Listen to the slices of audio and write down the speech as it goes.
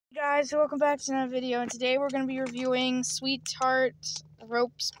guys, welcome back to another video, and today we're going to be reviewing Sweetarts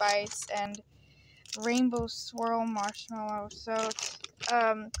rope spice and rainbow swirl marshmallow. So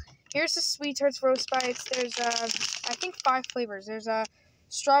here's the Sweetarts rope spice. There's I think 5 flavors. There's a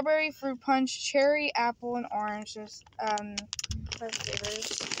strawberry, fruit punch, cherry, apple, and orange. There's 5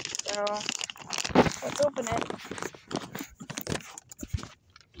 flavors. So let's open it.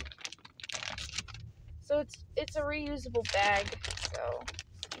 So it's a reusable bag, so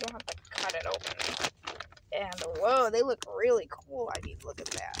you don't have to cut it open. And whoa, they look really cool. I mean, look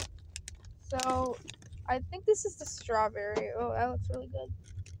at that. So I think this is the strawberry. Oh, that looks really good.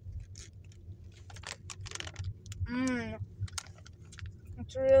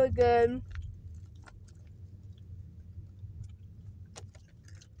 It's really good.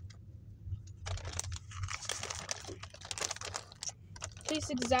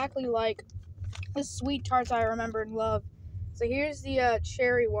 Tastes exactly like the Sweetarts I remember and love. So here's the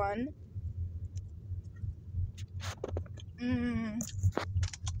cherry one.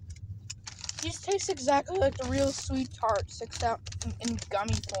 These taste exactly like the real Sweetarts, except in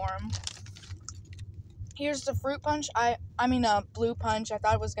gummy form. Here's the fruit punch. I mean blue punch. I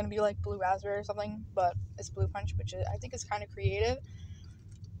thought it was gonna be like blue raspberry or something, but it's blue punch, which I think is kind of creative.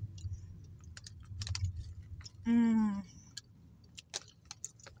 And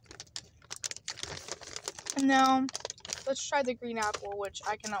now let's try the green apple, which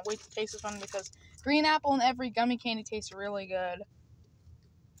I cannot wait to taste this one because green apple and every gummy candy tastes really good.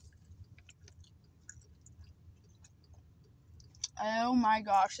 Oh my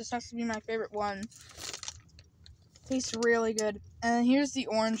gosh, this has to be my favorite one. Tastes really good. And here's the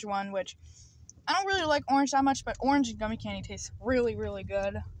orange one, which I don't really like orange that much, but orange and gummy candy tastes really, really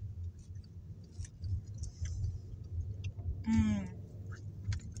good.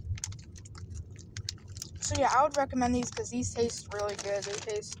 So yeah, I would recommend these because these taste really good. They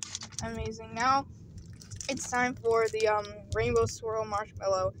taste amazing. Now it's time for the rainbow swirl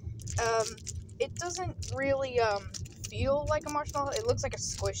marshmallow. It doesn't really feel like a marshmallow. It looks like a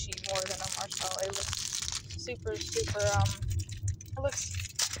squishy more than a marshmallow. It looks super, it looks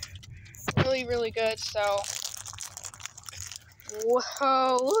really, really good. So,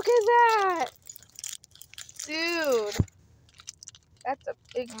 whoa, look at that, dude. That's a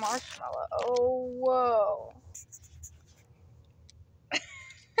big marshmallow. Oh, whoa.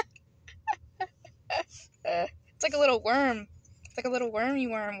 It's like a little worm. It's like a little wormy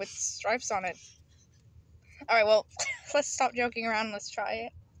worm with stripes on it. Alright, well, let's stop joking around and let's try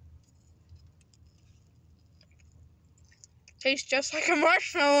it. Tastes just like a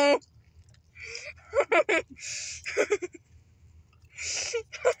marshmallow.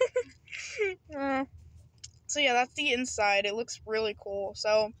 So yeah, that's the inside. It looks really cool.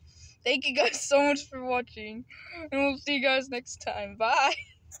 So thank you guys so much for watching, and we'll see you guys next time. Bye.